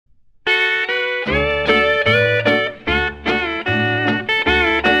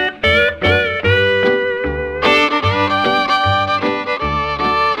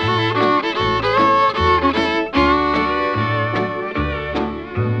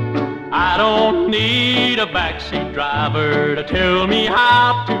I don't need a backseat driver to tell me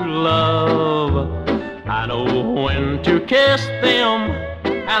how to love. I know when to kiss them,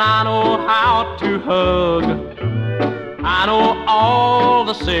 and I know how to hug. I know all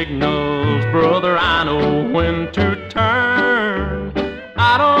the signals, brother, I know when to turn.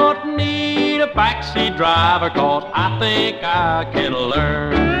 I don't need a backseat driver, 'cause I think I can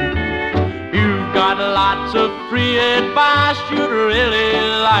learn. You've got lots of free advice you'd really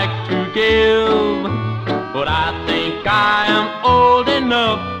like to give, but I think I am old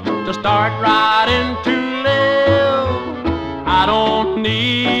enough to start riding to live. I don't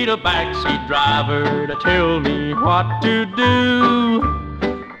need a backseat driver to tell me what to do.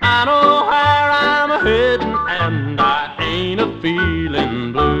 I know where I'm heading and I ain't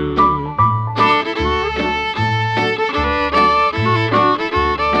a-feeling blue.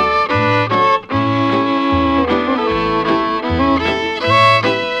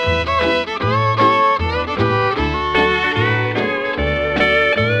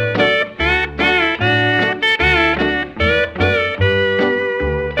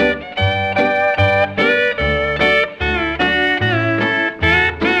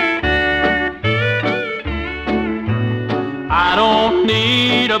 I don't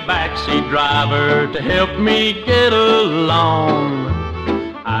need a backseat driver to help me get along.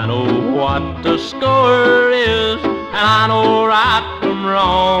 I know what the score is, and I know right from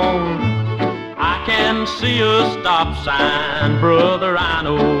wrong. I can see a stop sign, brother, I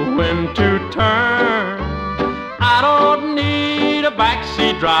know when to turn. I don't need a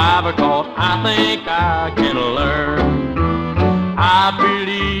backseat driver, 'cause I think I can learn. I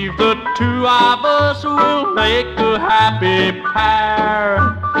believe the two of us will make a happy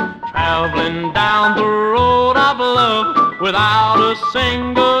pair, traveling down the road of love without a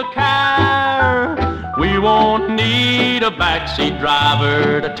single care. We won't need a backseat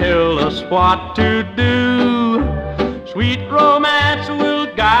driver to tell us what to do. Sweet romance will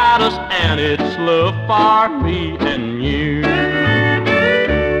guide us, and it's love for me and you.